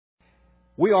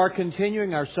We are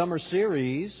continuing our summer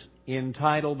series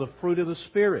entitled The Fruit of the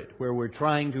Spirit, where we're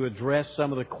trying to address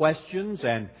some of the questions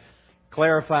and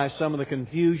clarify some of the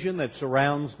confusion that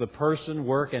surrounds the person,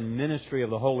 work, and ministry of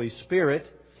the Holy Spirit.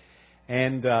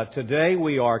 And today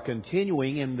we are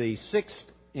continuing in the sixth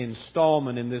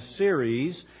installment in this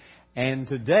series, and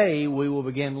today we will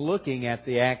begin looking at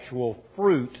the actual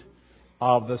fruit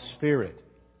of the Spirit.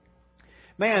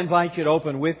 May I invite you to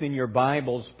open with me in your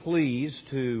Bibles, please,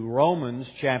 to Romans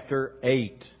chapter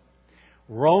 8.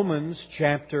 Romans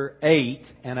chapter 8,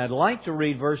 and I'd like to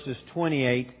read verses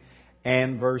 28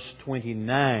 and verse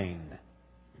 29.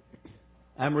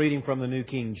 I'm reading from the New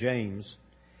King James.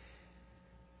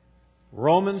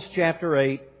 Romans chapter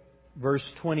 8, verse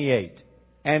 28.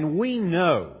 And we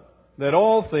know that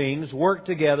all things work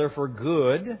together for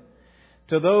good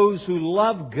to those who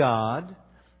love God,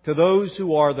 to those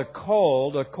who are the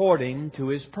called according to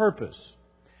His purpose.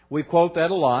 We quote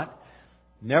that a lot,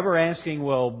 never asking,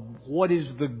 well, what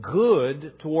is the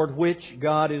good toward which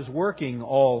God is working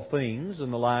all things in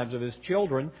the lives of His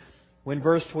children, when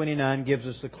verse 29 gives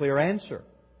us the clear answer.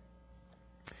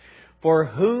 For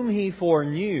whom He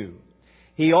foreknew,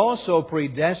 He also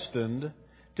predestined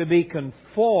to be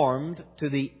conformed to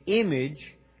the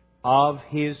image of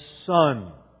His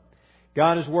Son.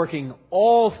 God is working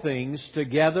all things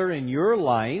together in your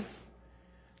life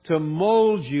to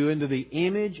mold you into the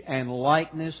image and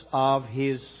likeness of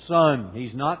His Son.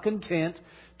 He's not content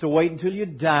to wait until you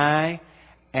die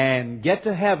and get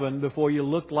to heaven before you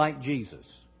look like Jesus.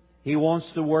 He wants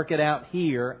to work it out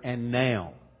here and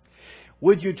now.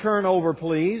 Would you turn over,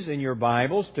 please, in your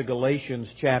Bibles to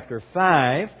Galatians chapter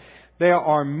 5. There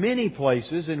are many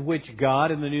places in which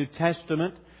God in the New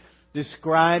Testament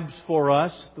describes for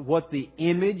us what the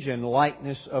image and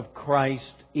likeness of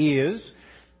Christ is.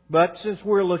 But since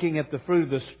we're looking at the fruit of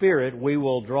the Spirit, we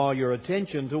will draw your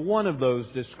attention to one of those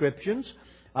descriptions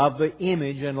of the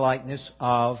image and likeness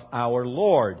of our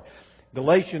Lord.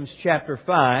 Galatians chapter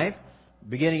 5,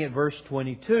 beginning at verse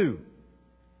 22.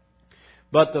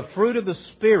 But the fruit of the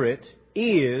Spirit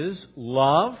is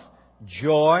love,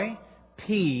 joy,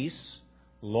 peace,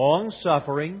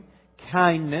 long-suffering,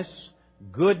 kindness,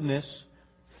 goodness,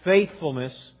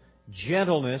 faithfulness,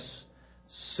 gentleness,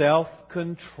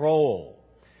 self-control.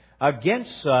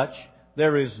 Against such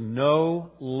there is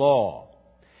no law.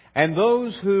 And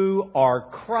those who are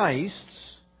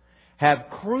Christ's have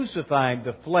crucified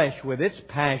the flesh with its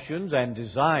passions and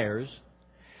desires.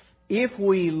 If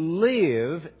we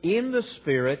live in the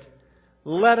Spirit,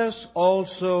 let us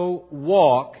also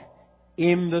walk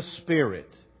in the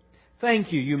Spirit.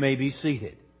 Thank you. You may be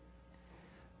seated.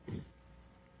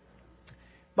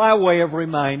 By way of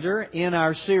reminder, in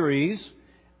our series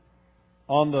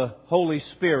on the Holy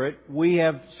Spirit, we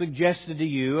have suggested to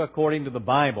you, according to the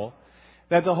Bible,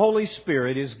 that the Holy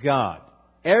Spirit is God.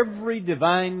 Every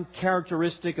divine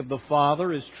characteristic of the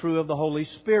Father is true of the Holy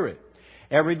Spirit.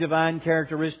 Every divine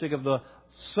characteristic of the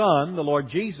Son, the Lord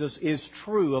Jesus, is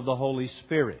true of the Holy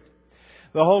Spirit.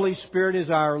 The Holy Spirit is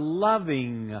our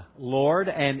loving Lord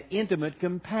and intimate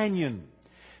companion.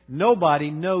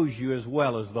 Nobody knows you as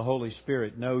well as the Holy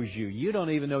Spirit knows you. You don't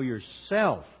even know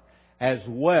yourself as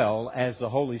well as the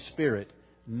Holy Spirit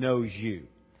knows you.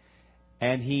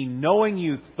 And He, knowing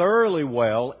you thoroughly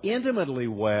well, intimately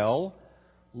well,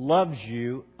 loves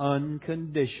you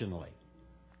unconditionally.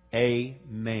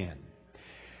 Amen.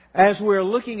 As we're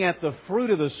looking at the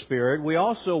fruit of the Spirit, we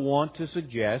also want to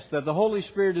suggest that the Holy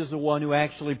Spirit is the one who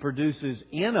actually produces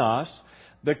in us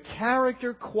the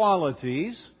character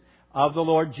qualities of the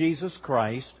Lord Jesus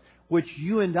Christ, which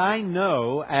you and I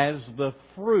know as the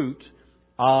fruit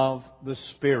of the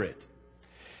Spirit.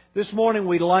 This morning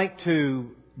we'd like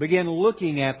to begin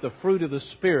looking at the fruit of the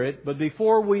Spirit, but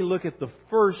before we look at the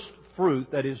first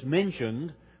fruit that is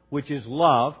mentioned, which is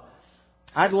love,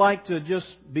 I'd like to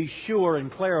just be sure and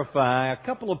clarify a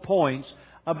couple of points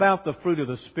about the fruit of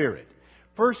the Spirit.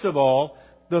 First of all,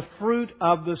 the fruit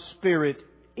of the Spirit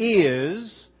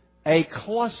is a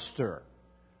cluster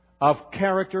of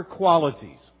character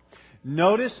qualities.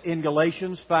 Notice in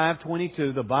Galatians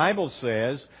 5:22, the Bible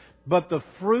says, but the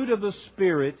fruit of the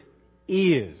Spirit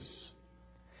is.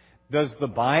 Does the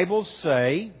Bible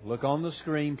say, look on the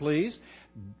screen please,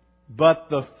 but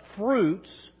the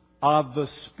fruits of the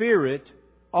Spirit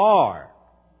are?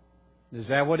 Is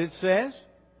that what it says?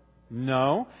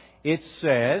 No. It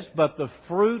says, but the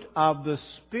fruit of the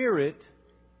Spirit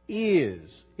is.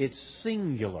 It's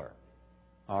singular.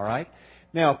 All right?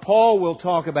 Now, Paul will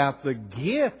talk about the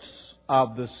gifts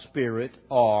of the Spirit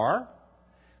are,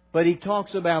 but he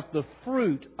talks about the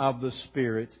fruit of the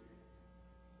Spirit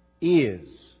is.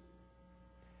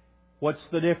 What's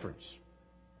the difference?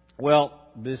 Well,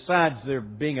 besides there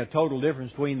being a total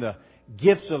difference between the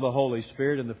gifts of the Holy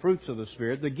Spirit and the fruits of the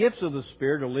Spirit, the gifts of the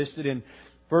Spirit are listed in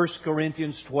 1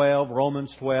 Corinthians 12,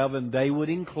 Romans 12, and they would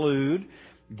include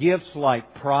gifts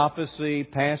like prophecy,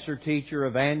 pastor, teacher,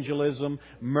 evangelism,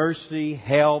 mercy,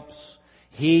 helps,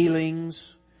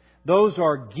 healings. Those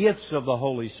are gifts of the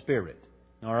Holy Spirit.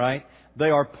 All right? They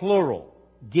are plural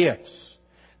gifts.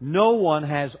 No one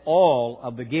has all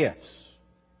of the gifts.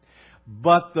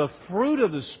 But the fruit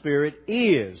of the Spirit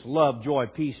is love, joy,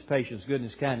 peace, patience,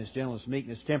 goodness, kindness, gentleness,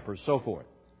 meekness, temperance, so forth.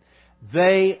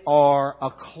 They are a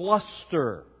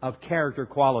cluster of character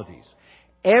qualities.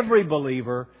 Every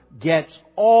believer gets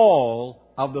all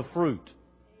of the fruit.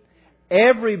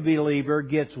 Every believer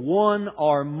gets one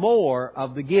or more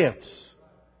of the gifts.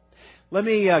 Let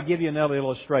me give you another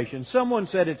illustration. Someone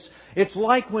said it's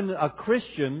like when a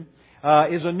Christian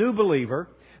is a new believer,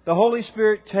 the Holy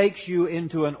Spirit takes you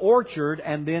into an orchard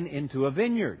and then into a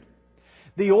vineyard.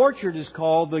 The orchard is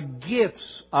called the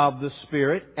gifts of the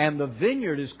Spirit, and the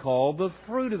vineyard is called the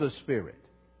fruit of the Spirit.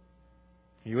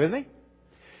 Are you with me?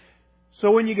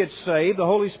 So when you get saved, the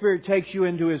Holy Spirit takes you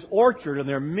into His orchard, and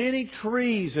there are many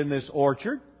trees in this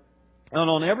orchard. And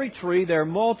on every tree there are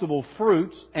multiple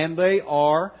fruits, and they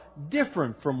are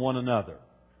different from one another.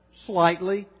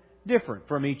 Slightly different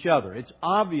from each other. It's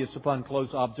obvious upon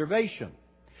close observation.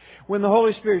 When the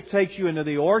Holy Spirit takes you into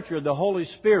the orchard, the Holy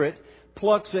Spirit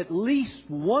plucks at least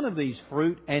one of these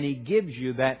fruit, and He gives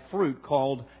you that fruit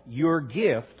called your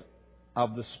gift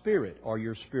of the Spirit, or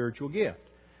your spiritual gift.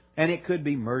 And it could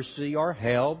be mercy, or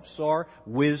helps, or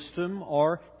wisdom,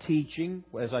 or teaching,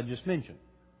 as I just mentioned.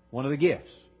 One of the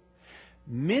gifts.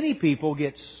 Many people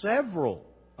get several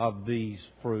of these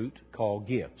fruit called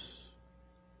gifts.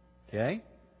 Okay?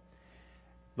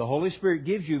 The Holy Spirit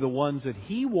gives you the ones that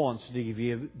He wants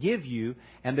to give you,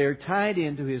 and they're tied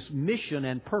into His mission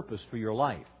and purpose for your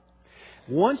life.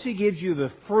 Once He gives you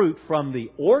the fruit from the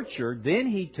orchard, then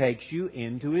He takes you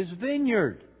into His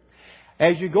vineyard.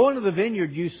 As you go into the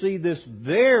vineyard, you see this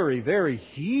very, very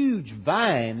huge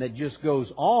vine that just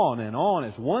goes on and on.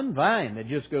 It's one vine that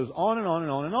just goes on and on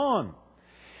and on and on.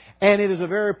 And it is a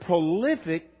very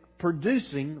prolific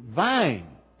producing vine.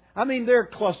 I mean, there are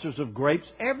clusters of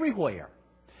grapes everywhere.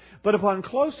 But upon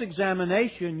close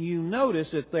examination, you notice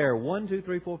that there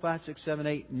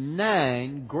are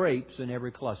 9 grapes in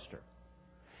every cluster.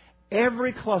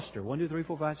 Every cluster,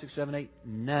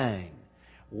 9.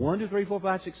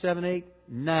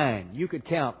 9. You could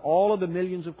count all of the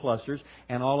millions of clusters,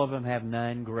 and all of them have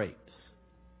 9 grapes.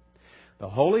 The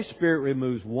Holy Spirit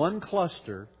removes one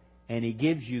cluster, and He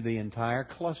gives you the entire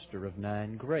cluster of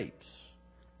 9 grapes.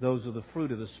 Those are the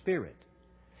fruit of the Spirit.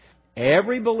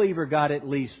 Every believer got at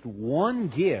least one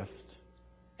gift,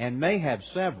 and may have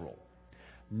several.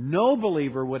 No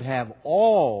believer would have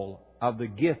all of the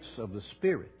gifts of the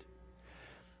Spirit.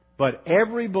 But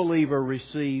every believer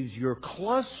receives your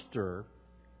cluster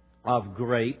of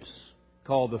grapes,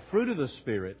 called the fruit of the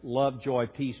Spirit: love, joy,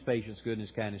 peace, patience,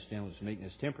 goodness, kindness, gentleness,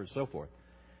 meekness, temperance, so forth.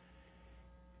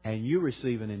 And you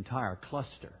receive an entire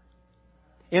cluster.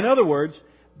 In other words,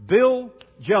 Bill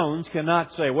Jones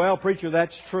cannot say, well, preacher,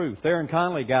 that's true. Theron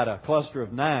Conley got a cluster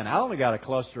of 9. I only got a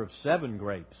cluster of 7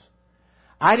 grapes.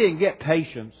 I didn't get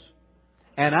patience,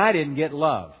 and I didn't get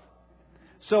love.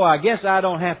 So I guess I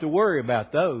don't have to worry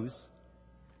about those.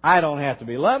 I don't have to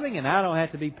be loving, and I don't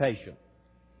have to be patient.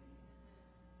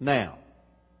 Now,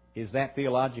 is that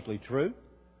theologically true?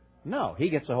 No, he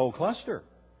gets a whole cluster.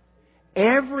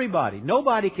 Everybody.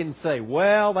 Nobody can say,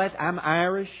 well, I'm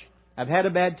Irish. I've had a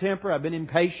bad temper. I've been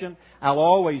impatient. I'll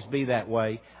always be that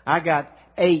way. I got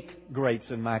 8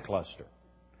 grapes in my cluster.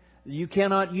 You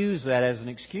cannot use that as an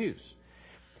excuse.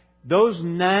 Those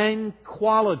 9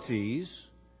 qualities,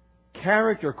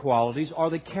 character qualities, are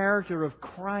the character of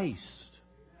Christ.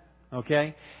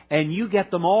 Okay? And you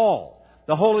get them all.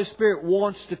 The Holy Spirit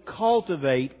wants to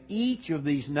cultivate each of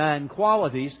these 9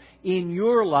 qualities in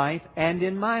your life and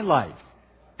in my life.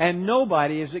 And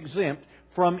nobody is exempt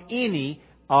from any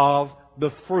of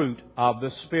the fruit of the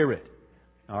Spirit.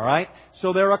 All right?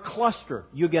 So they're a cluster.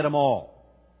 You get them all.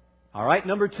 All right?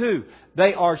 Number 2,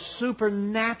 they are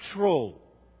supernatural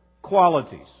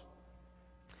qualities.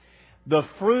 The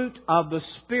fruit of the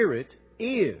Spirit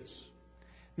is.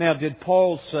 Now, did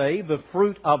Paul say the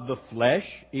fruit of the flesh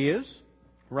is?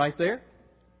 Right there?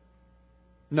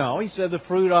 No, he said the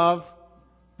fruit of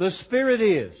the Spirit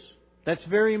is. That's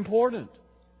very important.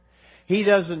 He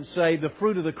doesn't say the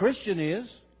fruit of the Christian is,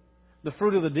 the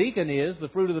fruit of the deacon is, the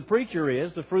fruit of the preacher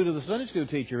is, the fruit of the Sunday school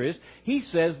teacher is. He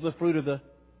says the fruit of the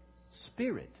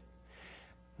Spirit.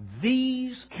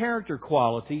 These character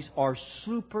qualities are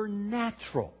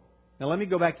supernatural. Now let me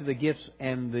go back to the gifts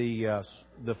and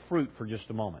the fruit for just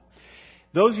a moment.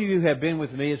 Those of you who have been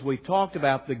with me as we've talked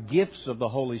about the gifts of the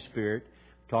Holy Spirit,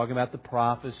 talking about the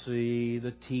prophecy,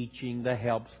 the teaching, the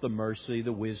helps, the mercy,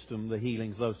 the wisdom, the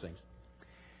healings, those things.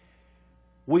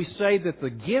 We say that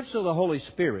the gifts of the Holy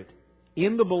Spirit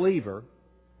in the believer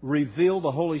reveal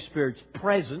the Holy Spirit's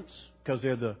presence, because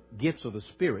they're the gifts of the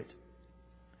Spirit.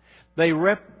 They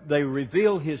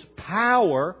reveal His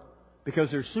power,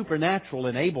 because they're supernatural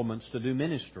enablements to do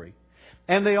ministry.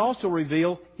 And they also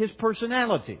reveal His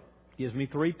personality. Gives me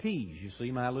 3 P's. You see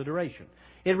my alliteration.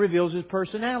 It reveals His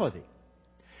personality.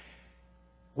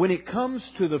 When it comes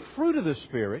to the fruit of the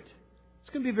Spirit,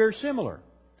 it's going to be very similar.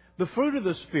 The fruit of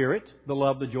the Spirit, the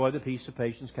love, the joy, the peace, the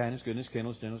patience, kindness, goodness,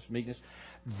 gentleness, meekness,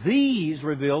 these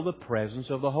reveal the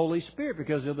presence of the Holy Spirit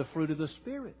because they're the fruit of the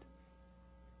Spirit.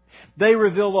 They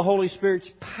reveal the Holy Spirit's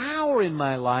power in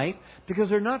my life because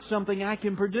they're not something I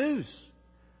can produce.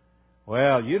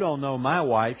 Well, you don't know my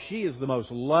wife. She is the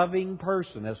most loving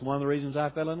person. That's one of the reasons I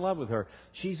fell in love with her.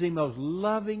 She's the most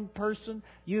loving person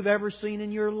you've ever seen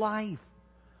in your life.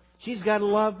 She's got a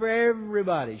love for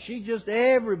everybody. She's just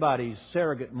everybody's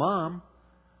surrogate mom.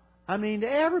 I mean,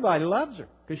 everybody loves her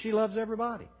because she loves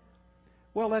everybody.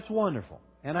 Well, that's wonderful.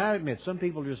 And I admit, some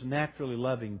people are just naturally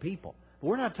loving people. But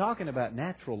we're not talking about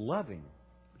natural loving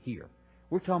here.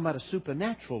 We're talking about a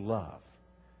supernatural love.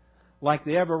 Like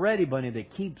the ever-ready bunny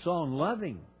that keeps on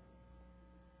loving.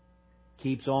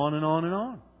 Keeps on and on and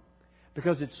on.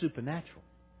 Because it's supernatural.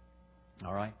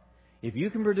 All right? If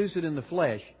you can produce it in the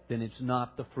flesh, then it's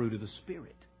not the fruit of the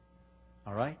Spirit.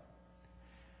 All right?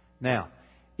 Now,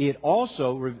 it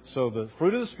also, so the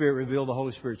fruit of the Spirit reveals the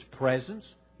Holy Spirit's presence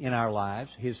in our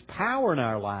lives, His power in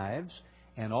our lives,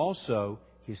 and also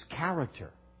His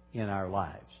character in our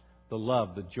lives. The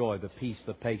love, the joy, the peace,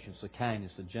 the patience, the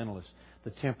kindness, the gentleness,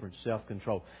 the temperance,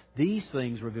 self-control. These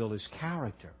things reveal His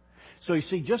character. So you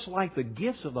see, just like the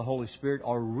gifts of the Holy Spirit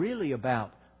are really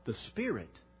about the Spirit,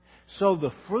 so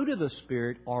the fruit of the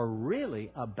Spirit are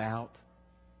really about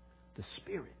the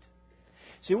Spirit.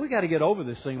 See, we've got to get over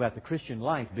this thing about the Christian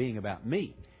life being about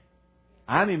me.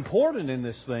 I'm important in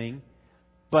this thing,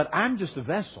 but I'm just a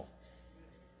vessel.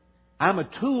 I'm a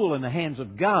tool in the hands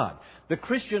of God. The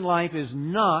Christian life is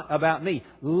not about me.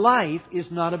 Life is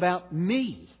not about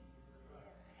me.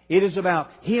 It is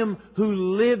about Him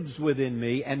who lives within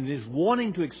me and is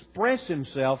wanting to express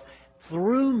Himself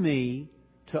through me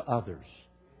to others.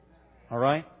 All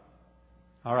right?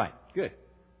 All right, good.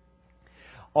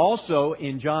 Also,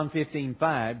 in John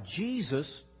 15:5,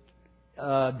 Jesus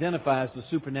identifies the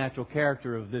supernatural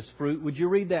character of this fruit. Would you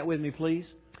read that with me, please?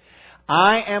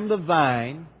 I am the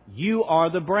vine, you are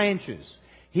the branches.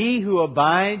 He who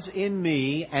abides in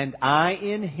me and I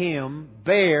in him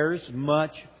bears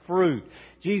much fruit.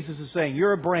 Jesus is saying,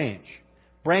 you're a branch.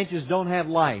 Branches don't have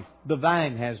life. The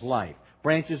vine has life.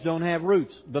 Branches don't have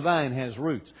roots. The vine has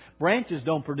roots. Branches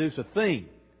don't produce a thing.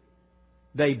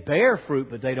 They bear fruit,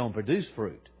 but they don't produce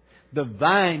fruit. The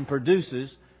vine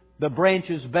produces, the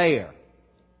branches bear.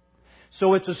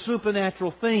 So it's a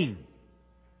supernatural thing.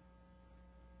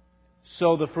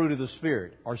 So the fruit of the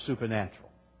Spirit are supernatural.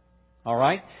 All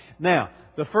right? Now,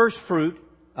 the first fruit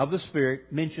of the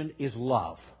Spirit mentioned is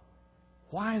love.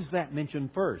 Why is that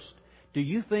mentioned first? Do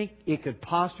you think it could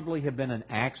possibly have been an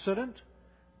accident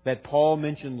that Paul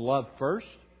mentioned love first?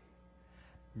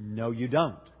 No, you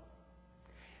don't.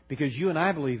 Because you and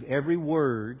I believe every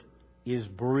word is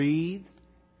breathed,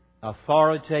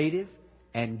 authoritative,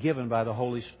 and given by the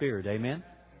Holy Spirit. Amen?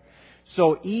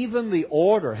 So even the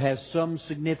order has some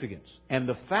significance. And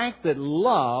the fact that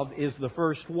love is the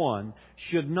first one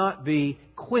should not be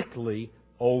quickly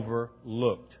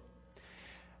overlooked.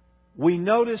 We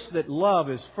notice that love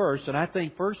is first, and I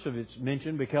think first of it's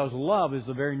mentioned because love is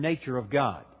the very nature of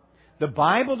God. The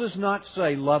Bible does not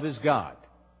say love is God.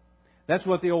 That's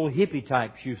what the old hippie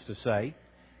types used to say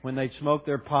when they'd smoke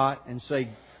their pot and say,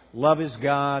 love is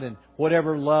God, and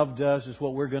whatever love does is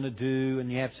what we're going to do, and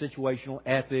you have situational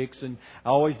ethics, and I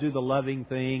always do the loving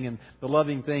thing, and the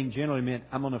loving thing generally meant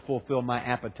I'm going to fulfill my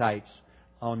appetites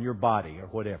on your body or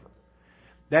whatever.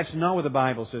 That's not what the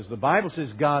Bible says. The Bible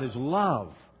says God is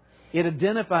love. It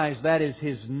identifies that as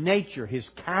His nature. His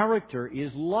character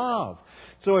is love.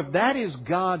 So if that is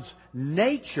God's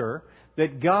nature,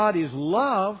 that God is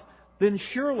love, then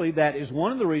surely that is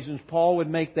one of the reasons Paul would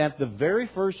make that the very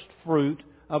first fruit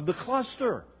of the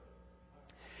cluster.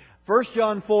 1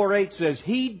 John 4:8 says,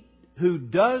 He who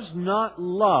does not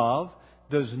love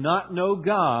does not know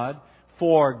God,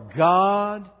 for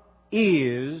God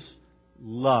is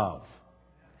love.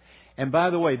 And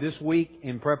by the way, this week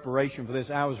in preparation for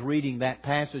this, I was reading that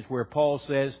passage where Paul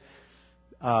says,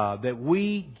 that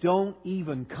we don't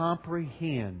even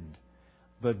comprehend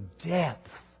the depth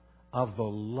of the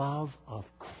love of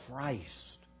Christ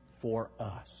for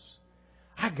us.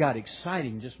 I got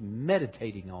excited just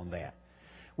meditating on that.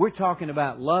 We're talking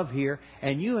about love here,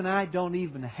 and you and I don't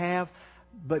even have,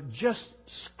 but just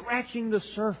scratching the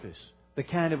surface, the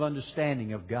kind of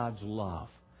understanding of God's love.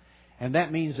 And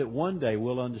that means that one day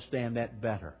we'll understand that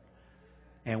better.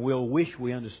 And we'll wish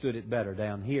we understood it better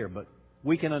down here, but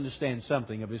we can understand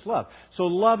something of His love. So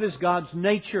love is God's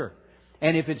nature.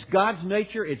 And if it's God's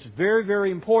nature, it's very, very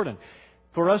important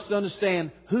for us to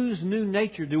understand whose new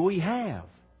nature do we have.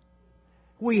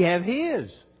 We have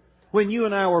His. When you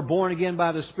and I were born again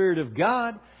by the Spirit of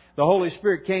God, the Holy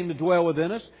Spirit came to dwell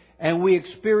within us, and we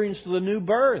experienced the new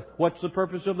birth. What's the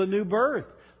purpose of the new birth?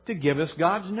 To give us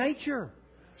God's nature.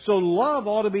 So love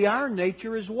ought to be our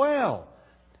nature as well.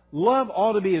 Love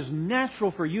ought to be as natural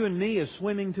for you and me as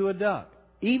swimming to a duck,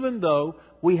 even though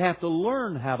we have to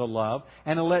learn how to love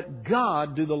and to let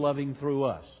God do the loving through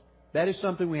us. That is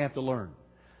something we have to learn.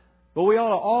 But we ought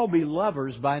to all be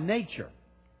lovers by nature.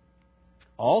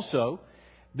 Also,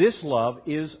 this love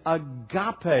is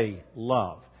agape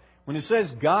love. When it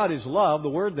says God is love, the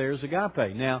word there is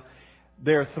agape. Now,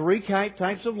 there are three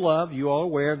types of love. You are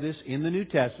aware of this in the New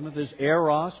Testament. There's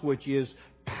eros, which is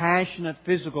passionate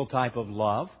physical type of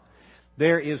love.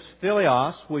 There is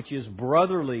philios, which is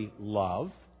brotherly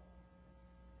love.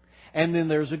 And then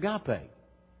there's agape.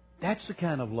 That's the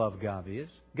kind of love God is.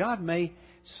 God may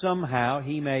somehow,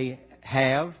 He may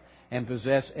have and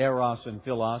possess eros and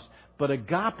philos, but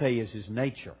agape is His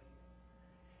nature.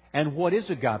 And what is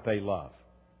agape love?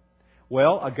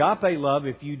 Well, agape love,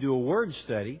 if you do a word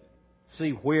study,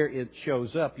 see where it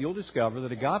shows up, you'll discover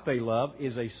that agape love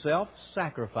is a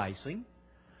self-sacrificing,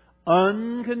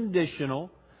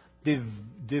 unconditional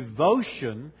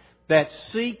devotion that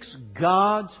seeks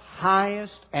God's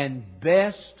highest and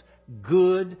best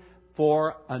good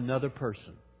for another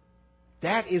person.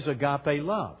 That is agape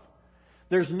love.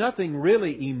 There's nothing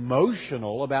really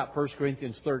emotional about 1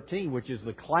 Corinthians 13, which is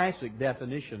the classic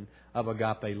definition of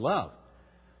agape love.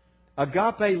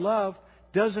 Agape love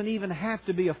doesn't even have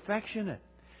to be affectionate.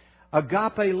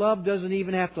 Agape love doesn't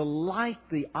even have to like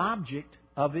the object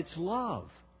of its love.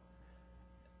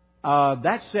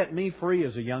 That set me free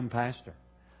as a young pastor.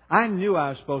 I knew I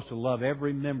was supposed to love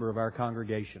every member of our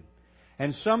congregation.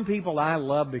 And some people I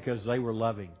loved because they were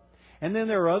loving. And then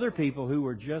there are other people who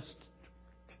were just...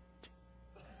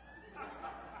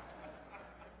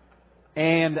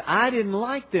 And I didn't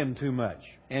like them too much.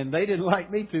 And they didn't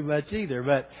like me too much either.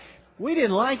 But we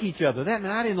didn't like each other. That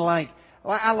meant I didn't like...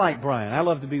 I like Brian. I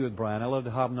love to be with Brian. I love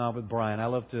to hobnob with Brian. I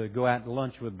love to go out to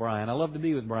lunch with Brian. I love to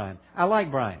be with Brian. I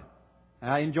like Brian.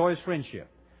 I enjoy his friendship.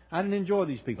 I didn't enjoy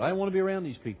these people. I didn't want to be around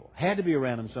these people. Had to be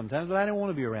around them sometimes, but I didn't want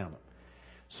to be around them.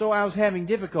 So I was having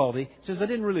difficulty. Since I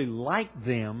didn't really like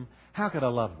them, how could I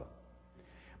love them?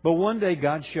 But one day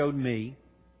God showed me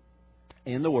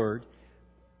in the Word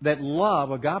that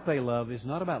love, agape love, is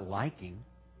not about liking.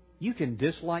 You can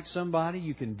dislike somebody,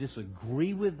 you can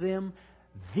disagree with them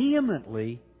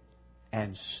vehemently,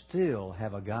 and still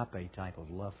have agape type of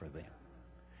love for them.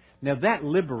 Now that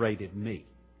liberated me.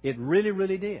 It really,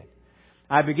 really did.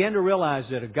 I began to realize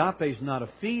that agape is not a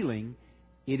feeling,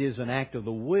 it is an act of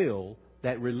the will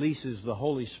that releases the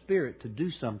Holy Spirit to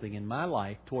do something in my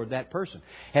life toward that person.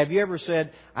 Have you ever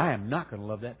said, I am not going to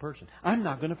love that person. I'm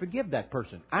not going to forgive that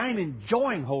person. I'm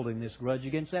enjoying holding this grudge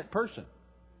against that person.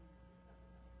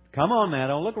 Come on now,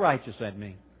 don't look righteous at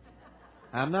me.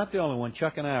 I'm not the only one.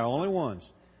 Chuck and I are the only ones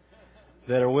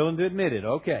that are willing to admit it.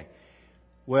 Okay.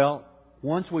 Well,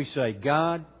 once we say,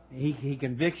 God, He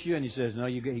convicts you and He says, no,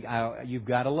 you've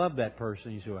got to love that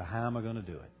person. You say, well, how am I going to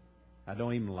do it? I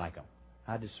don't even like them.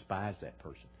 I despise that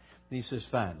person. And He says,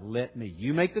 fine, let me.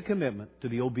 You make the commitment to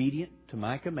be obedient to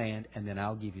my command, and then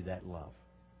I'll give you that love.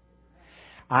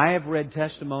 I have read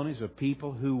testimonies of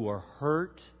people who were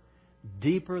hurt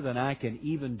deeper than I can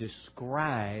even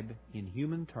describe in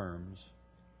human terms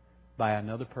by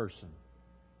another person,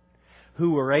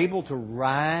 who were able to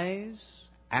rise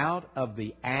out of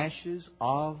the ashes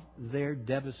of their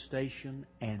devastation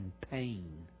and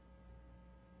pain,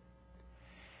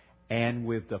 and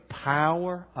with the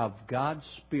power of God's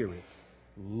Spirit,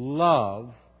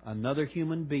 love another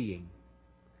human being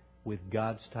with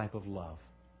God's type of love.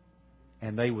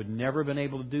 And they would never have been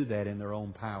able to do that in their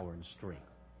own power and strength.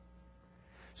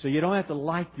 So you don't have to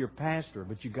like your pastor,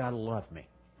 but you got to love me.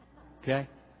 Okay?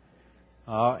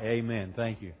 Oh, amen.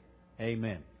 Thank you.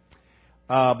 Amen.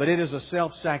 But it is a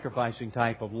self-sacrificing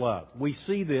type of love. We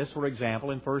see this, for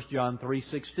example, in 1 John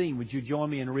 3:16. Would you join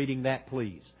me in reading that,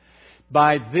 please?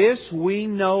 By this we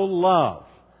know love,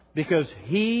 because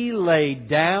He laid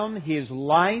down His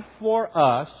life for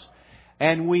us,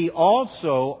 and we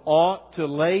also ought to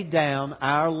lay down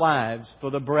our lives for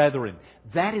the brethren.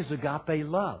 That is agape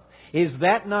love. Is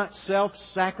that not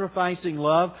self-sacrificing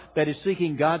love that is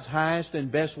seeking God's highest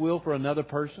and best will for another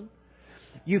person?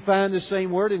 You find the same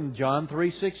word in John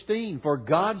 3:16. For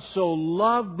God so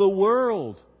loved the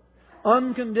world.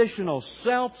 Unconditional,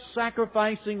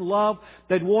 self-sacrificing love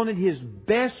that wanted His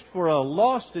best for a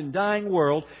lost and dying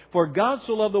world. For God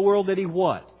so loved the world that He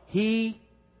what? He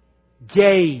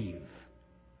gave.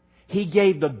 He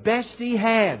gave the best He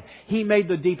had. He made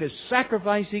the deepest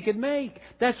sacrifice He could make.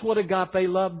 That's what agape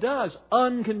love does.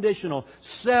 Unconditional,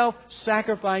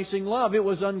 self-sacrificing love. It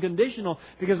was unconditional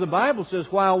because the Bible says,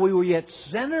 while we were yet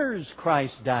sinners,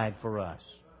 Christ died for us.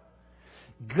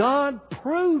 God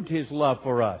proved His love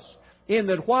for us in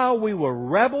that while we were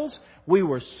rebels, we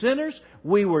were sinners,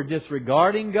 we were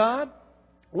disregarding God,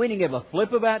 we didn't give a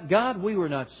flip about God, we were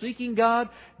not seeking God,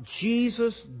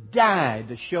 Jesus died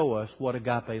to show us what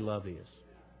agape love is.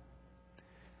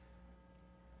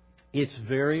 It's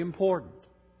very important.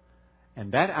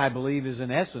 And that, I believe, is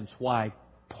in essence why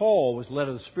Paul was led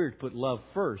of the Spirit to put love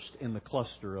first in the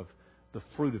cluster of the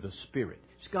fruit of the Spirit.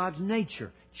 It's God's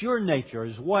nature. It's your nature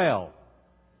as well.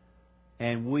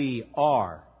 And we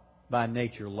are, by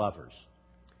nature, lovers.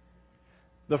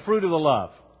 The fruit of the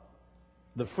love.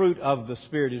 The fruit of the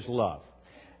Spirit is love.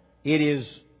 It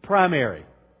is primary.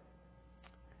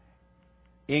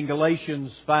 In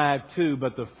Galatians 5:2,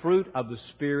 but the fruit of the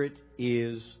Spirit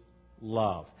is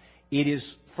love. It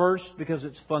is first because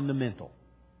it's fundamental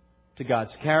to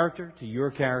God's character, to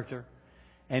your character,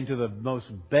 and to the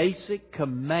most basic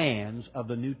commands of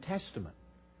the New Testament.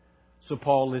 So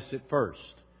Paul lists it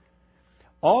first.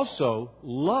 Also,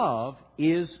 love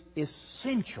is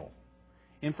essential.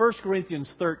 In 1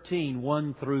 Corinthians 13,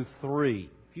 1 through 3,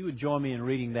 if you would join me in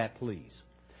reading that, please.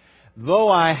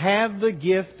 Though I have the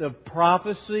gift of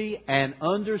prophecy and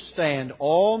understand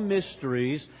all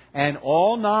mysteries and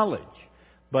all knowledge,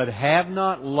 but have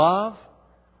not love,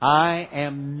 I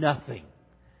am nothing.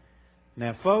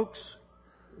 Now, folks,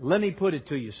 let me put it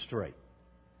to you straight.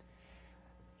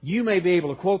 You may be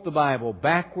able to quote the Bible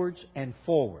backwards and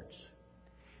forwards.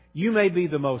 You may be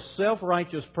the most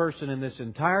self-righteous person in this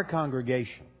entire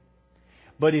congregation.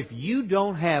 But if you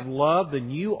don't have love, then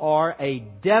you are a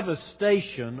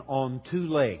devastation on two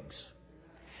legs.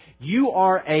 You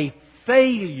are a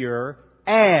failure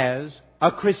as a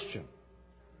Christian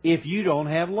if you don't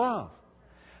have love.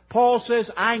 Paul says,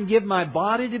 I can give my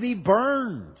body to be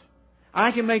burned.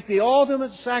 I can make the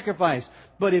ultimate sacrifice.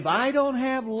 But if I don't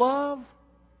have love,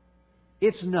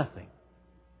 it's nothing.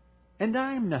 And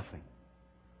I am nothing.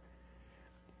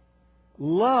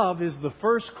 Love is the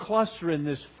first cluster in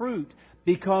this fruit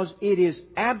because it is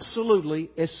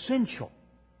absolutely essential.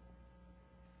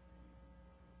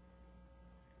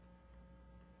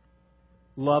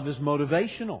 Love is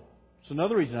motivational. It's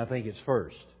another reason I think it's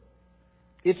first.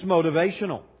 It's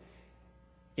motivational.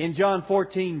 In John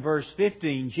 14, verse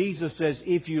 15, Jesus says,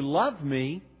 if you love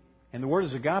me, and the word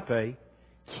is agape,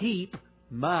 keep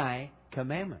my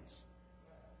commandments.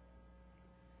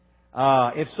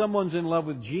 If someone's in love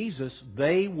with Jesus,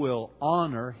 they will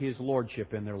honor His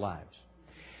lordship in their lives.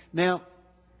 Now,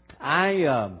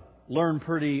 I learned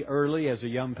pretty early as a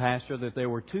young pastor that there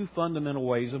were two fundamental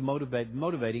ways of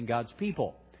motivating God's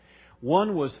people.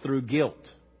 One was through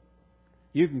guilt.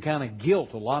 You can kind of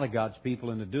guilt a lot of God's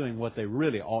people into doing what they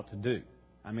really ought to do.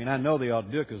 I mean, I know they ought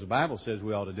to do it because the Bible says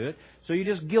we ought to do it. So you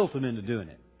just guilt them into doing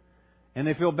it. And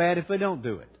they feel bad if they don't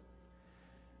do it.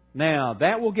 Now,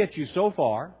 that will get you so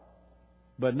far,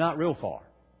 but not real far,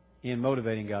 in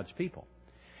motivating God's people.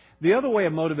 The other way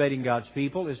of motivating God's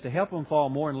people is to help them fall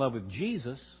more in love with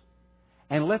Jesus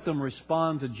and let them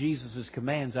respond to Jesus'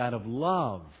 commands out of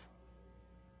love.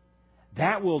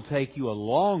 That will take you a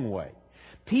long way.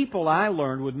 People, I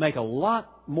learned, would make a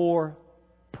lot more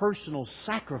personal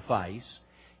sacrifice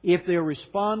if they're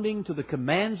responding to the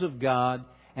commands of God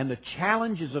and the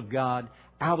challenges of God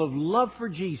out of love for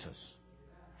Jesus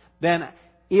than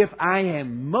if I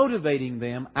am motivating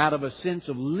them out of a sense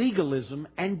of legalism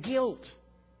and guilt.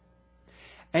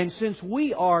 And since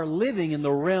we are living in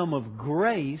the realm of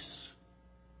grace,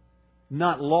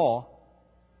 not law,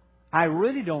 I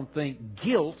really don't think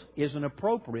guilt is an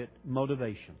appropriate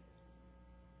motivation.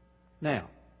 Now,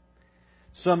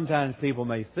 sometimes people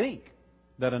may think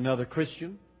that another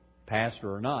Christian,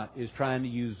 pastor or not, is trying to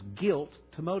use guilt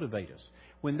to motivate us,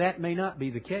 when that may not be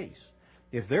the case.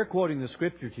 If they're quoting the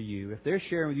Scripture to you, if they're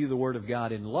sharing with you the Word of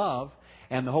God in love,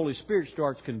 and the Holy Spirit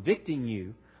starts convicting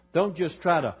you, don't just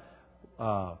try to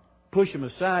push them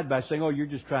aside by saying, oh, you're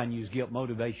just trying to use guilt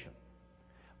motivation.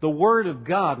 The Word of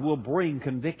God will bring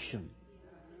conviction.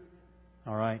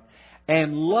 All right?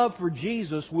 And love for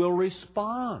Jesus will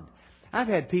respond. I've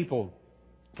had people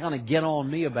kind of get on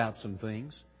me about some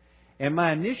things, and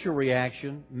my initial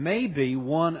reaction may be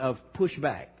one of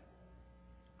pushback.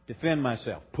 Defend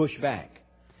myself. Push back.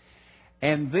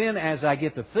 And then as I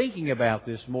get to thinking about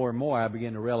this more and more, I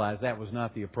begin to realize that was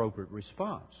not the appropriate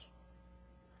response.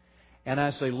 And I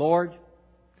say, Lord,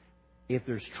 if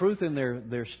there's truth in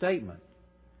their statement,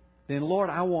 then Lord,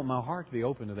 I want my heart to be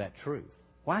open to that truth.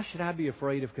 Why should I be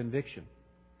afraid of conviction?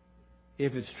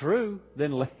 If it's true,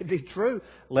 then let it be true.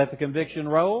 Let the conviction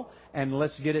roll and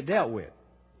let's get it dealt with.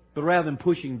 But rather than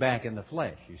pushing back in the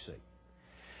flesh, you see.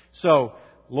 So,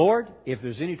 Lord, if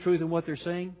there's any truth in what they're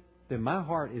saying, then my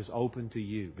heart is open to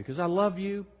You. Because I love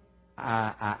You.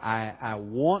 I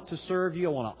want to serve You.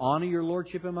 I want to honor Your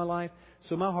Lordship in my life.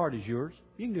 So my heart is Yours.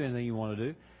 You can do anything you want to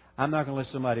do. I'm not going to let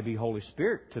somebody be Holy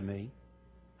Spirit to me.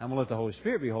 I'm going to let the Holy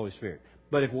Spirit be Holy Spirit.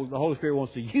 But if the Holy Spirit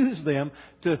wants to use them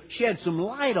to shed some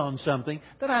light on something,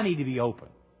 then I need to be open.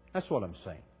 That's what I'm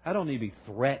saying. I don't need to be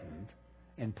threatened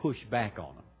and pushed back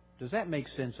on them. Does that make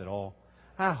sense at all?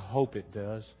 I hope it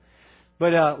does.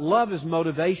 But love is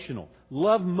motivational.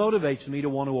 Love motivates me to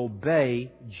want to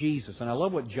obey Jesus. And I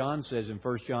love what John says in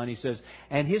 1 John. He says,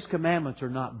 and His commandments are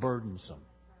not burdensome.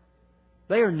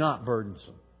 They are not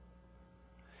burdensome.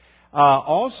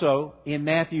 Also, in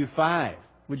Matthew 5,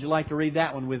 would you like to read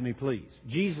that one with me, please?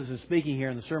 Jesus is speaking here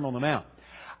in the Sermon on the Mount.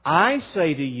 I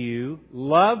say to you,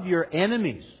 love your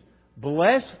enemies.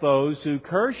 Bless those who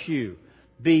curse you.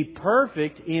 Be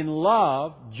perfect in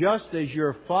love, just as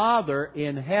your Father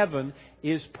in heaven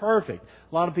is perfect.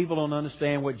 A lot of people don't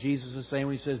understand what Jesus is saying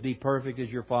when He says, be perfect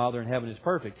as your Father in heaven is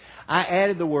perfect. I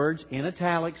added the words in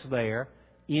italics there,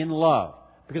 in love.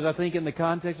 Because I think in the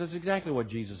context, that's exactly what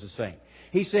Jesus is saying.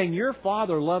 He's saying, your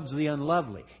Father loves the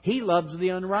unlovely. He loves the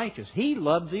unrighteous. He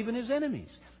loves even His enemies.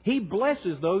 He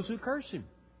blesses those who curse Him.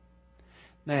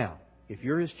 Now, if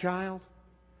you're His child,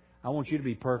 I want you to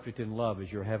be perfect in love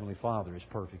as your Heavenly Father is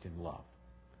perfect in love.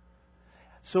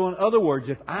 So in other words,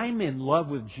 if I'm in love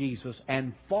with Jesus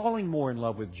and falling more in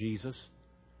love with Jesus,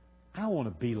 I want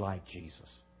to be like Jesus.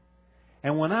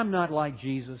 And when I'm not like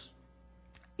Jesus,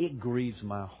 it grieves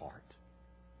my heart.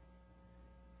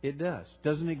 It does.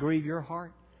 Doesn't it grieve your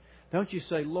heart? Don't you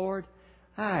say, Lord,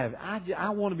 I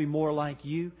want to be more like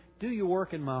You. Do Your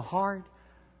work in my heart.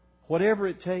 Whatever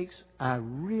it takes, I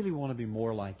really want to be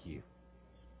more like You.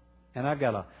 And I've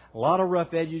got a lot of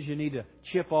rough edges you need to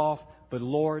chip off, but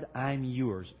Lord, I'm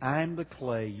Yours. I'm the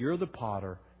clay. You're the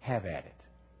potter. Have at it.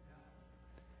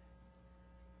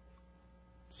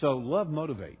 So love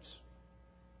motivates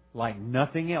like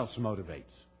nothing else motivates.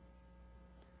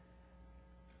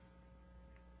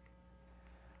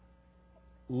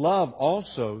 Love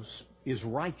also is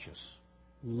righteous.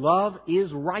 Love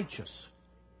is righteous.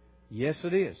 Yes,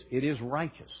 it is. It is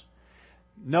righteous.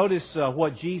 Notice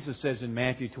what Jesus says in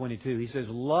Matthew 22. He says,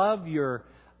 love your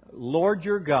Lord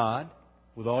your God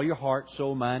with all your heart,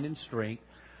 soul, mind, and strength.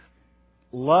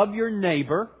 Love your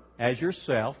neighbor as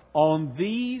yourself. On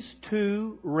these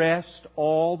two rest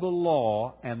all the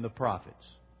law and the prophets.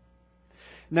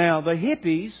 Now, the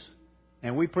hippies,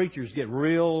 and we preachers get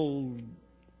real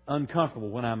uncomfortable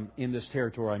when I'm in this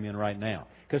territory I'm in right now,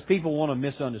 because people want to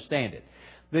misunderstand it.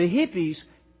 The hippies,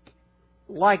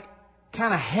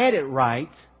 kind of had it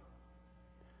right,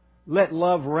 let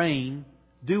love reign,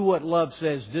 do what love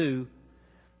says do.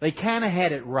 They kind of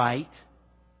had it right,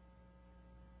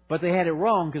 but they had it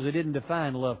wrong because they didn't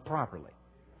define love properly.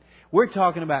 We're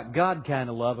talking about God kind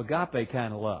of love, agape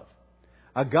kind of love.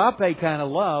 Agape kind of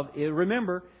love,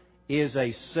 remember, is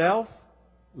a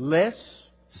selfless,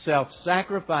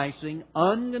 self-sacrificing,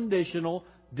 unconditional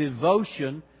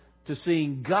devotion to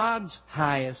seeing God's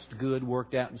highest good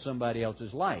worked out in somebody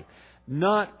else's life.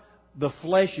 Not the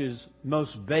flesh's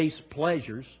most base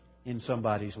pleasures in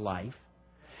somebody's life.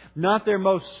 Not their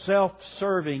most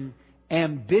self-serving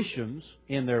ambitions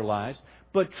in their lives.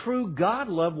 But true God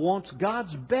love wants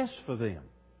God's best for them.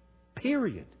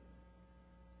 Period.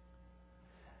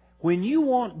 When you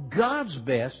want God's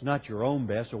best, not your own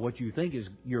best or what you think is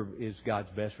God's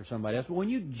best for somebody else, but when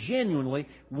you genuinely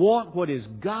want what is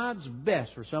God's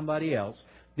best for somebody else,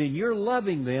 then you're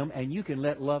loving them and you can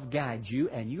let love guide you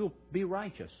and you'll be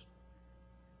righteous.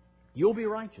 You'll be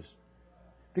righteous.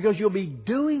 Because you'll be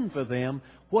doing for them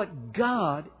what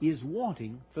God is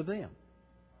wanting for them.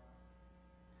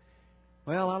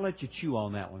 Well, I'll let you chew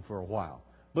on that one for a while.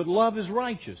 But love is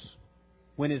righteous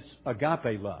when it's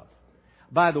agape love.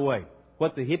 By the way,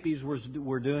 what the hippies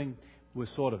were doing was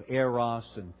sort of eros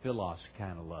and philos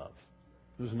kind of love.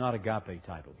 It was not agape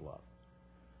type of love.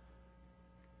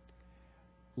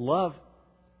 love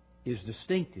is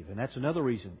distinctive, and that's another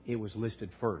reason it was listed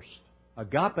first.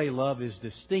 Agape love is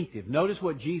distinctive. Notice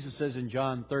what Jesus says in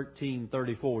John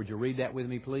 13:34. Would you read that with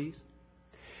me, please?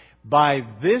 By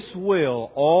this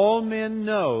will all men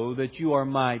know that you are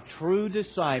my true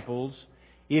disciples,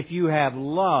 if you have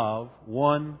love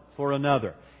one for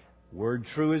another. Word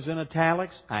true is in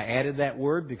italics. I added that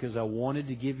word because I wanted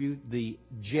to give you the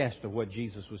gist of what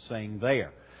Jesus was saying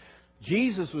there.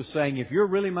 Jesus was saying, if you're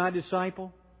really my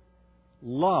disciple,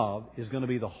 love is going to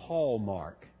be the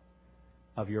hallmark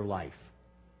of your life.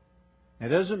 That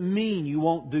doesn't mean you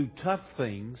won't do tough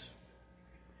things,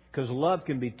 because love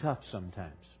can be tough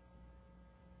sometimes.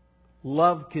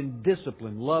 Love can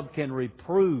discipline. Love can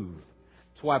reprove.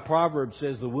 That's why Proverbs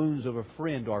says the wounds of a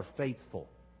friend are faithful.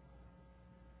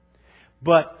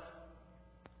 But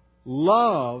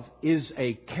love is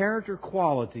a character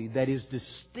quality that is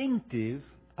distinctive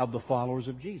of the followers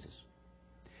of Jesus.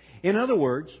 In other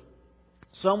words,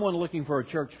 someone looking for a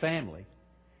church family,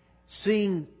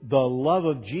 seeing the love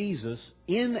of Jesus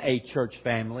in a church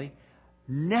family,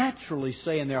 naturally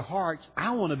say in their hearts,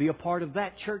 I want to be a part of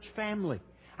that church family.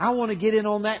 I want to get in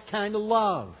on that kind of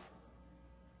love.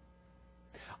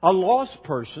 A lost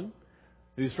person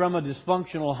who's from a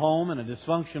dysfunctional home and a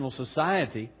dysfunctional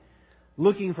society,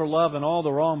 looking for love in all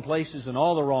the wrong places and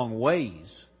all the wrong ways,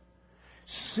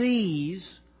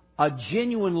 sees a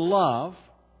genuine love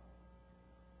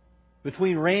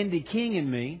between Randy King and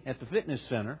me at the fitness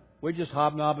center. We're just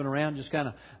hobnobbing around, just kind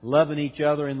of loving each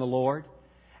other in the Lord.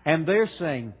 And they're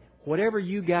saying, whatever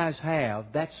you guys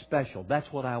have, that's special.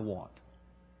 That's what I want.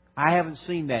 I haven't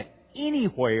seen that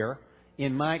anywhere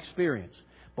in my experience.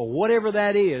 But whatever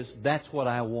that is, that's what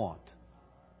I want.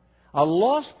 A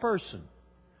lost person,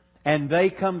 and they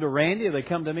come to Randy, or they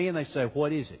come to me, and they say,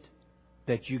 what is it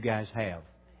that you guys have?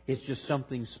 It's just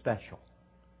something special.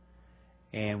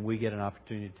 And we get an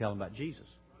opportunity to tell them about Jesus.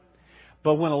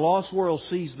 But when a lost world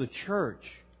sees the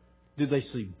church, do they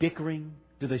see bickering?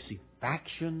 Do they see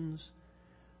factions?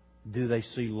 Do they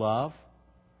see love?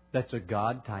 That's a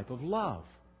God type of love,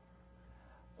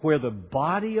 where the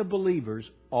body of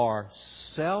believers are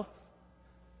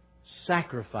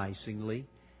self-sacrificingly,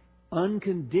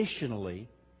 unconditionally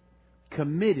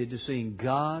committed to seeing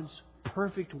God's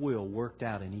perfect will worked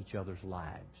out in each other's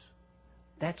lives.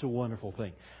 That's a wonderful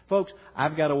thing. Folks,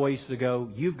 I've got a ways to go.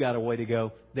 You've got a way to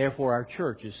go. Therefore, our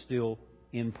church is still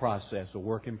in process, a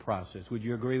work in process. Would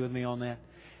you agree with me on that?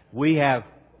 We have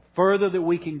further that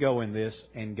we can go in this,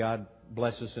 and God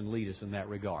bless us and lead us in that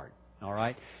regard. All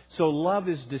right? So love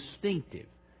is distinctive.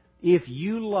 If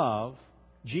you love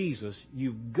Jesus,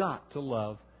 you've got to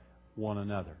love one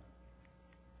another.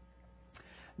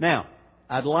 Now,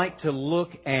 I'd like to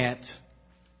look at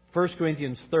 1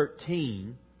 Corinthians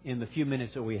 13 in the few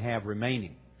minutes that we have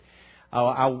remaining.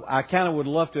 I kind of would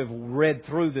love to have read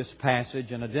through this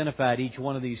passage and identified each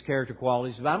one of these character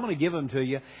qualities, but I'm going to give them to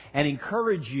you and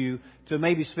encourage you to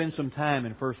maybe spend some time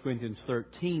in 1 Corinthians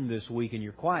 13 this week in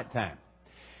your quiet time.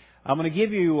 I'm going to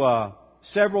give you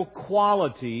several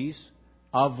qualities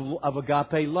of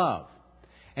agape love.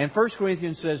 And 1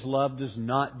 Corinthians says love does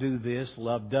not do this,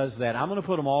 love does that. I'm going to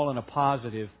put them all in a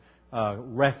positive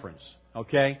reference,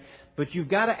 okay? But you've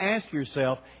got to ask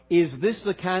yourself, is this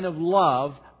the kind of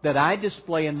love that I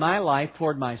display in my life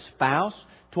toward my spouse,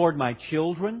 toward my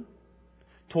children,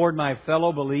 toward my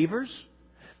fellow believers,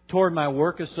 toward my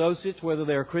work associates, whether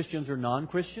they're Christians or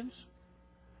non-Christians?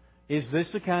 Is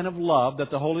this the kind of love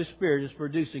that the Holy Spirit is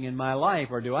producing in my life,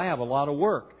 or do I have a lot of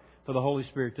work for the Holy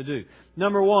Spirit to do?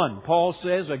 Number one, Paul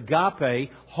says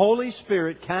agape, Holy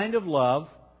Spirit kind of love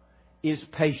is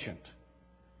patient.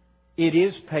 It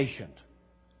is patient.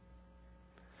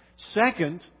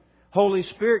 Second, Holy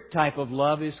Spirit type of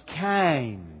love is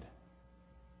kind.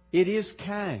 It is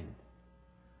kind.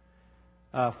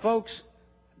 Folks,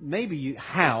 maybe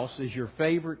House is your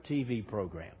favorite TV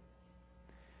program.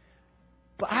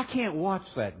 But I can't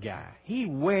watch that guy. He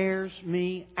wears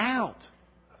me out.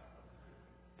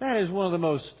 That is one of the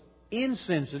most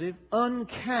insensitive,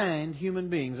 unkind human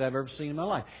beings I've ever seen in my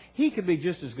life. He could be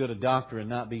just as good a doctor and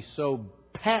not be so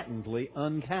patently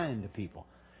unkind to people.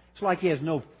 It's like he has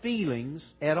no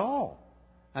feelings at all.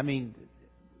 I mean,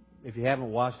 if you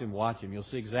haven't watched him, watch him. You'll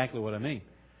see exactly what I mean.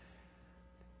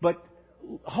 But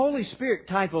Holy Spirit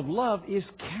type of love is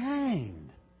kind.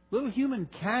 Little human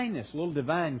kindness, little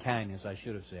divine kindness, I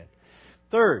should have said.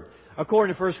 Third,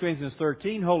 according to 1 Corinthians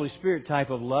 13, Holy Spirit type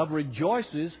of love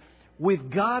rejoices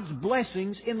with God's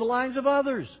blessings in the lives of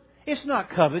others. It's not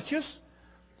covetous.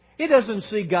 It doesn't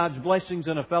see God's blessings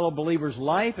in a fellow believer's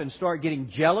life and start getting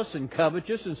jealous and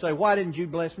covetous and say, why didn't you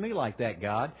bless me like that,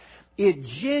 God? It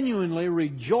genuinely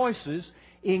rejoices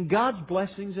in God's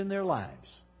blessings in their lives.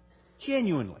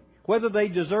 Genuinely. Whether they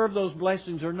deserve those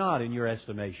blessings or not in your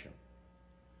estimation.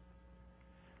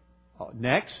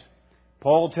 Next,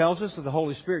 Paul tells us that the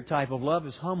Holy Spirit type of love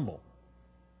is humble.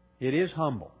 It is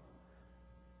humble.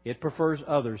 It prefers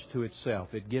others to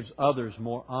itself. It gives others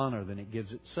more honor than it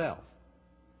gives itself.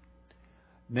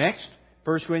 Next,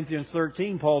 1 Corinthians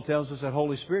 13, Paul tells us that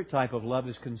Holy Spirit type of love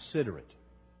is considerate.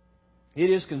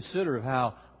 It is considerate of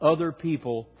how other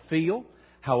people feel,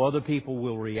 how other people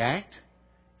will react.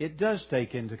 It does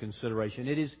take into consideration.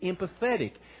 It is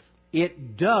empathetic.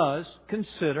 It does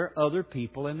consider other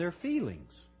people and their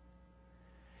feelings.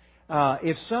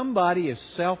 If somebody is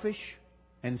selfish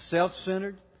and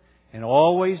self-centered and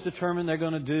always determined they're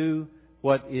going to do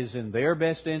what is in their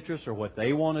best interest or what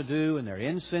they want to do, and they're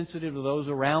insensitive to those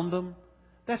around them,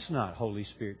 that's not Holy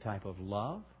Spirit type of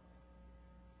love.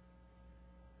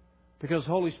 Because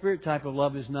Holy Spirit type of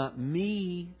love is not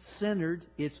me-centered,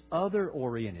 it's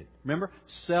other-oriented. Remember,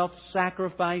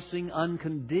 self-sacrificing,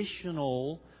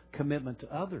 unconditional commitment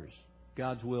to others,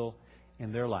 God's will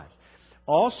in their lives.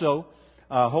 Also,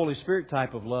 Holy Spirit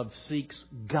type of love seeks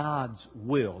God's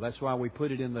will. That's why we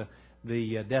put it in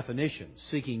the definition,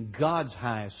 seeking God's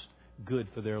highest good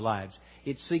for their lives.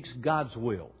 It seeks God's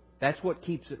will. That's what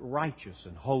keeps it righteous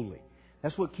and holy.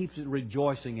 That's what keeps it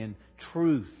rejoicing in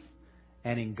truth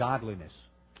and in godliness.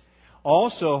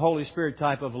 Also, Holy Spirit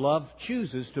type of love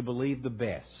chooses to believe the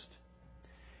best.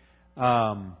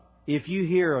 If you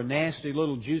hear a nasty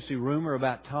little juicy rumor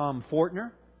about Tom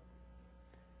Fortner,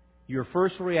 your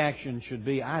first reaction should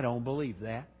be, I don't believe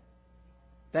that.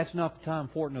 That's not the Tom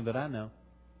Fortner that I know.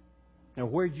 Now,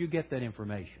 where did you get that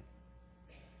information?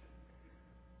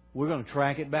 We're going to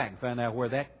track it back and find out where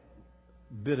that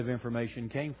bit of information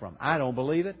came from. I don't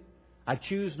believe it. I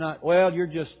choose not. Well, you're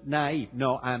just naive.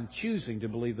 No, I'm choosing to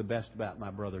believe the best about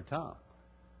my brother Tom.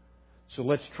 So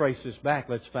let's trace this back.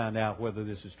 Let's find out whether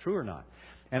this is true or not.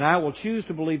 And I will choose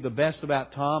to believe the best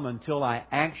about Tom until I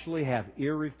actually have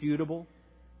irrefutable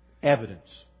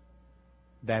evidence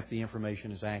that the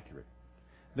information is accurate.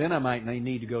 Then I might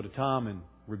need to go to Tom and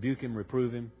rebuke him,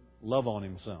 reprove him, love on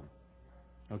him some.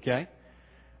 Okay?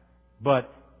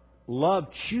 But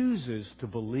love chooses to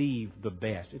believe the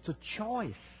best. It's a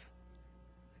choice.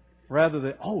 Rather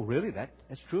than, oh, really?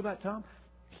 That's true about Tom?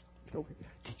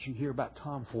 Did you hear about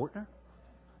Tom Fortner?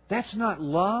 That's not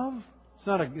love.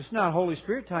 It's not Holy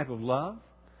Spirit type of love.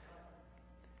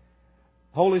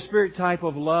 Holy Spirit type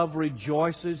of love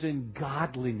rejoices in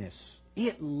godliness.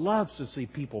 It loves to see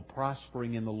people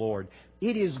prospering in the Lord.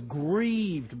 It is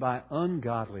grieved by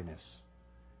ungodliness.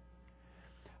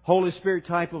 Holy Spirit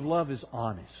type of love is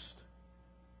honest.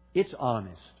 It's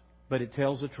honest, but it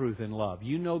tells the truth in love.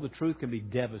 You know the truth can be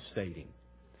devastating.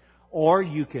 Or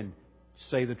you can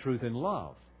say the truth in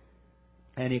love,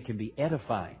 and it can be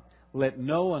edifying. Let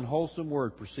no unwholesome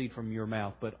word proceed from your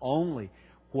mouth, but only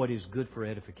what is good for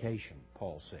edification,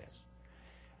 Paul says.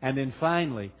 And then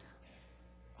finally,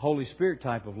 Holy Spirit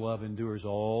type of love endures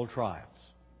all trials.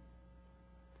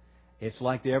 It's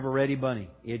like the ever-ready bunny.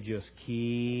 It just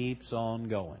keeps on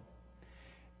going.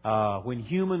 When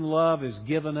human love is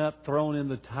given up, thrown in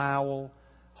the towel,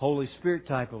 Holy Spirit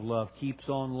type of love keeps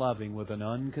on loving with an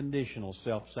unconditional,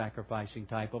 self-sacrificing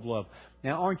type of love.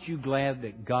 Now, aren't you glad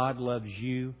that God loves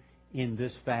you in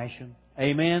this fashion?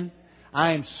 Amen?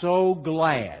 I am so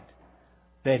glad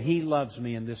that He loves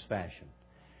me in this fashion.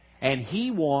 And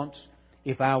He wants,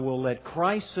 if I will let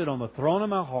Christ sit on the throne of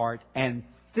my heart and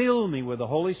fill me with the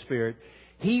Holy Spirit,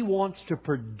 He wants to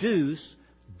produce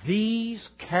these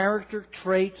character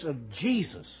traits of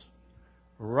Jesus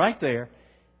right there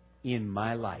in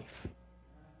my life.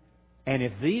 And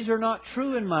if these are not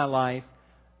true in my life,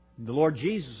 the Lord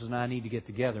Jesus and I need to get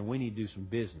together and we need to do some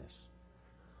business.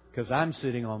 Because I'm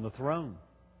sitting on the throne.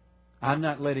 I'm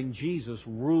not letting Jesus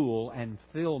rule and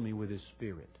fill me with His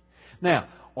Spirit. Now,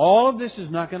 all of this is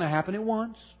not going to happen at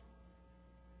once,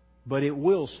 but it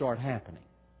will start happening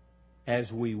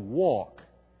as we walk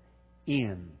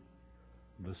in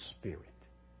the Spirit.